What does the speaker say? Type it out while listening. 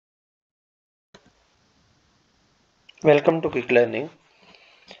Welcome to Quick Learning.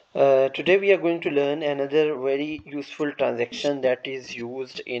 Today we are going to learn another very useful transaction that is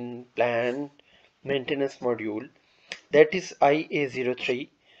used in plant maintenance module, that is IA03,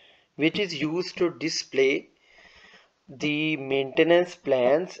 which is used to display the maintenance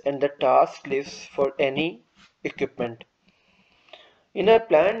plans and the task lists for any equipment. In our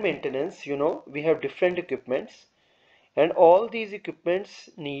plant maintenance, we have different equipments, and all these equipments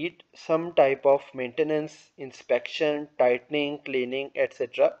need some type of maintenance, inspection, tightening, cleaning,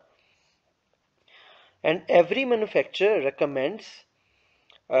 etc. And every manufacturer recommends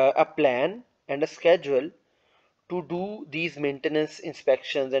a plan and a schedule to do these maintenance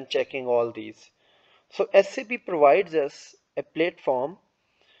inspections and checking all these. So SAP provides us a platform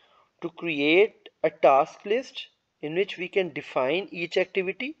to create a task list in which we can define each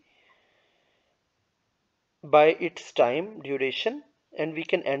activity by its time duration, and we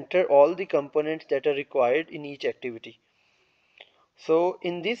can enter all the components that are required in each activity. So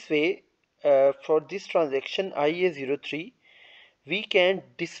in this way, for this transaction IA03, we can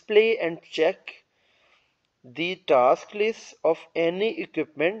display and check the task list of any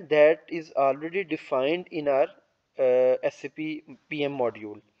equipment that is already defined in our SAP PM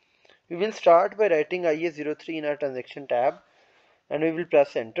module. We will start by writing IA03 in our transaction tab, and we will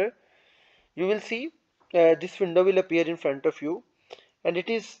press enter. You will see this window will appear in front of you, and it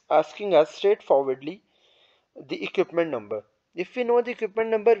is asking us straightforwardly the equipment number. If we know the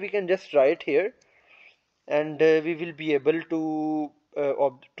equipment number, we can just write here, and we will be able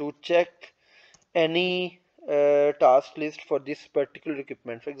to check any task list for this particular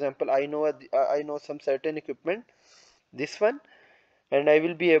equipment. For example, I know some certain equipment, this one, and I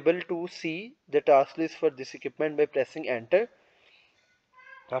will be able to see the task list for this equipment by pressing enter.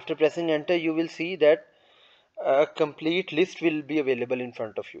 After pressing enter, you will see that a complete list will be available in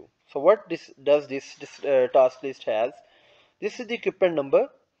front of you. So what this task list has? This is the equipment number,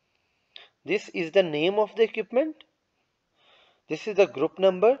 this is the name of the equipment, this is the group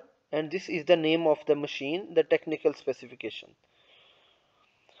number, and this is the name of the machine, the technical specification.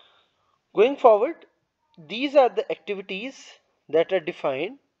 Going forward, these are the activities that are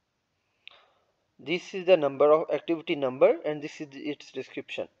defined. This is the number of activity number, and this is its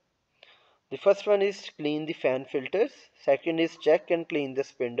description. The first one is clean the fan filters, second is check and clean the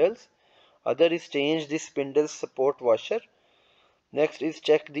spindles, other is change the spindle support washer, next is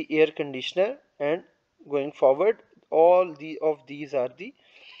check the air conditioner, and going forward, all of these are the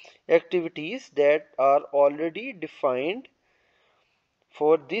activities that are already defined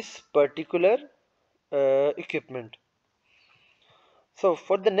for this particular equipment. So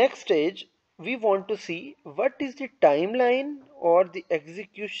for the next stage, we want to see what is the timeline or the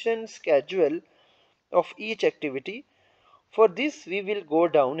execution schedule of each activity. For this, we will go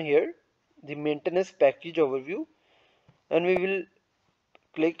down here, the maintenance package overview, and we will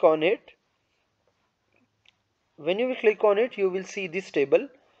click on it. When you will click on it, you will see this table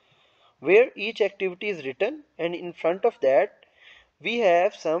where each activity is written, and in front of that we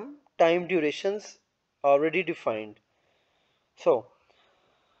have some time durations already defined. So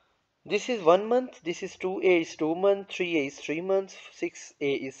this is 1 month, this is 2A is 2 months, 3A is 3 months,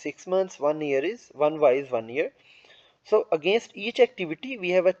 6A is 6 months, 1 year is 1Y is 1 year. So against each activity we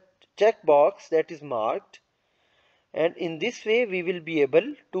have a checkbox that is marked, and in this way we will be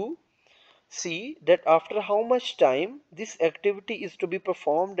able to see that after how much time this activity is to be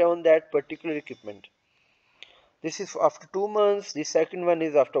performed on that particular equipment. This is after 2 months, the second one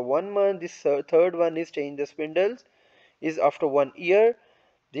is after 1 month, this third one is change the spindles is after 1 year,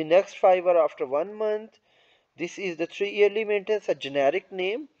 the next 5 are after 1 month, this is the 3-yearly maintenance, a generic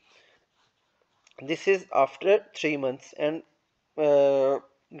name, this is after 3 months, and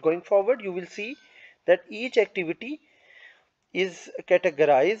going forward you will see that each activity is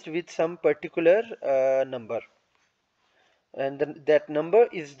categorized with some particular number, and that number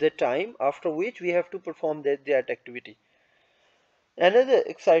is the time after which we have to perform that activity. Another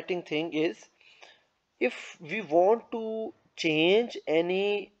exciting thing is, if we want to change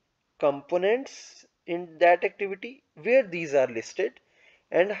any components in that activity, where these are listed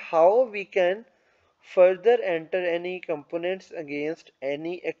and how we can further enter any components against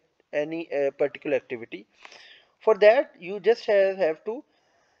any particular activity. For that, you just have to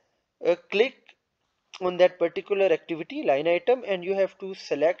click on that particular activity line item, and you have to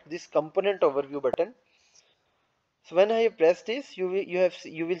select this component overview button. So when I press this, you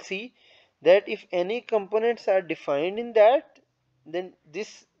will see that if any components are defined in that, then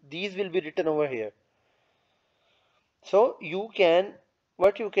these will be written over here. So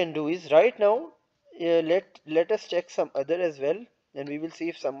what you can do is, right now let us check some other as well, and we will see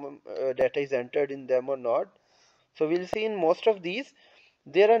if some data is entered in them or not. So we'll see in most of these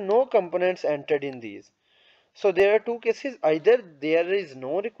there are no components entered in these. So there are two cases: either there is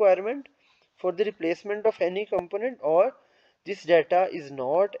no requirement for the replacement of any component, or this data is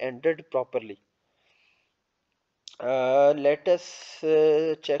not entered properly. Let us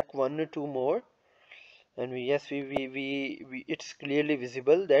check one or two more, and it's clearly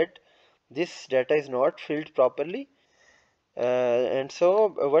visible that this data is not filled properly. And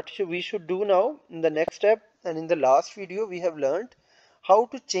so we should do now in the next step, and in the last video we have learned how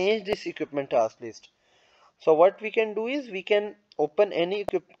to change this equipment task list. So what we can do is we can open any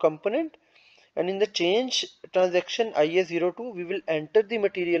component, and in the change transaction IA02 we will enter the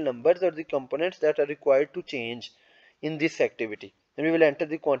material numbers or the components that are required to change in this activity, and we will enter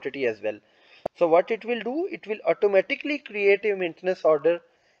the quantity as well. So what it will do, it will automatically create a maintenance order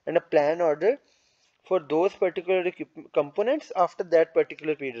and a plan order for those particular components after that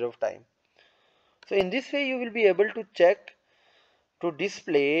particular period of time. So in this way you will be able to check, to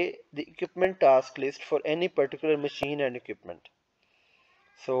display the equipment task list for any particular machine and equipment.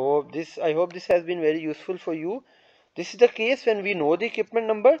 So this, I hope this has been very useful for you. This is the case when we know the equipment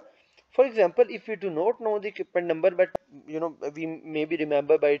number. For example, if we do not know the equipment number, but we maybe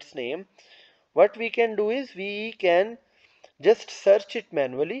remember by its name, what we can do is we can just search it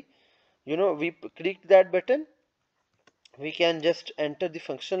manually. We click that button, we can just enter the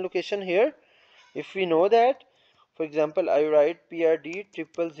function location here. If we know that, for example, I write PRD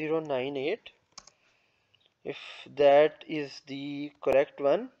 00098. If that is the correct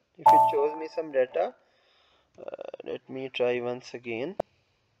one, if it shows me some data, let me try once again.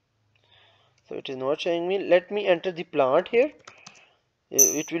 So it is not showing me. Let me enter the plant here.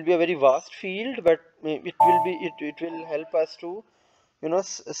 It will be a very vast field, but it will help us to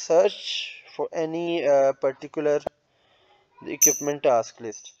search for any particular equipment task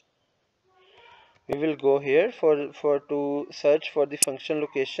list. We will go here for to search for the function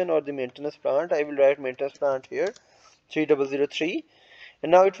location or the maintenance plant. I will write maintenance plant here, 3003,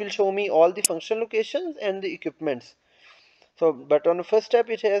 and now it will show me all the function locations and the equipments. So but on the first step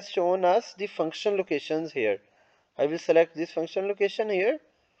it has shown us the function locations here. I will select this function location here.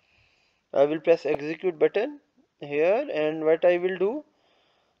 I will press execute button here, and what I will do,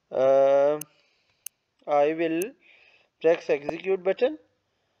 I will press execute button,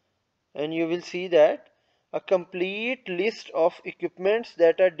 and you will see that a complete list of equipments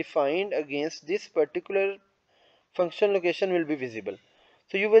that are defined against this particular function location will be visible.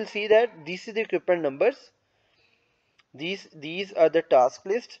 So you will see that this is the equipment numbers, these are the task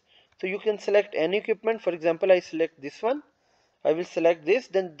lists. So you can select any equipment. For example, I select this one, I will select this,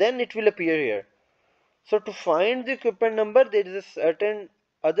 then it will appear here. So to find the equipment number, there is a certain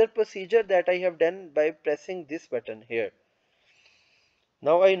other procedure that I have done by pressing this button here.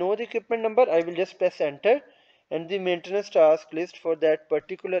 Now I know the equipment number, I will just press enter, and the maintenance task list for that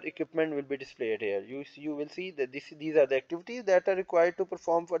particular equipment will be displayed here. You will see that these are the activities that are required to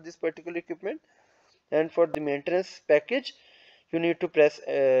perform for this particular equipment, and for the maintenance package you need to press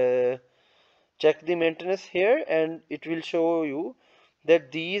check the maintenance here, and it will show you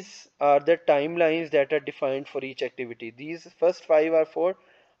that these are the timelines that are defined for each activity. These first 5 are for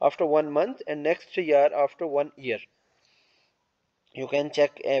after 1 month, and next 3 are after 1 year. You can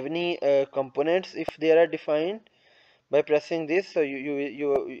check any components if they are defined by pressing this. So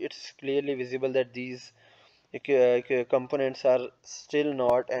it's clearly visible that these components are still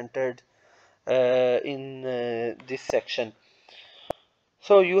not entered in this section.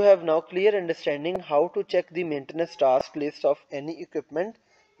 So you have now clear understanding how to check the maintenance task list of any equipment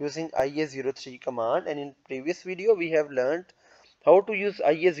using IA03 command, and in previous video we have learned how to use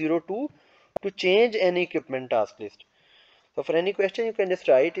IA02 to change any equipment task list. So for any question you can just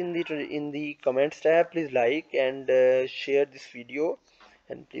write in the comments tab. Please like and share this video,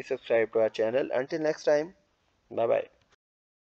 and please subscribe to our channel. Until next time, bye bye.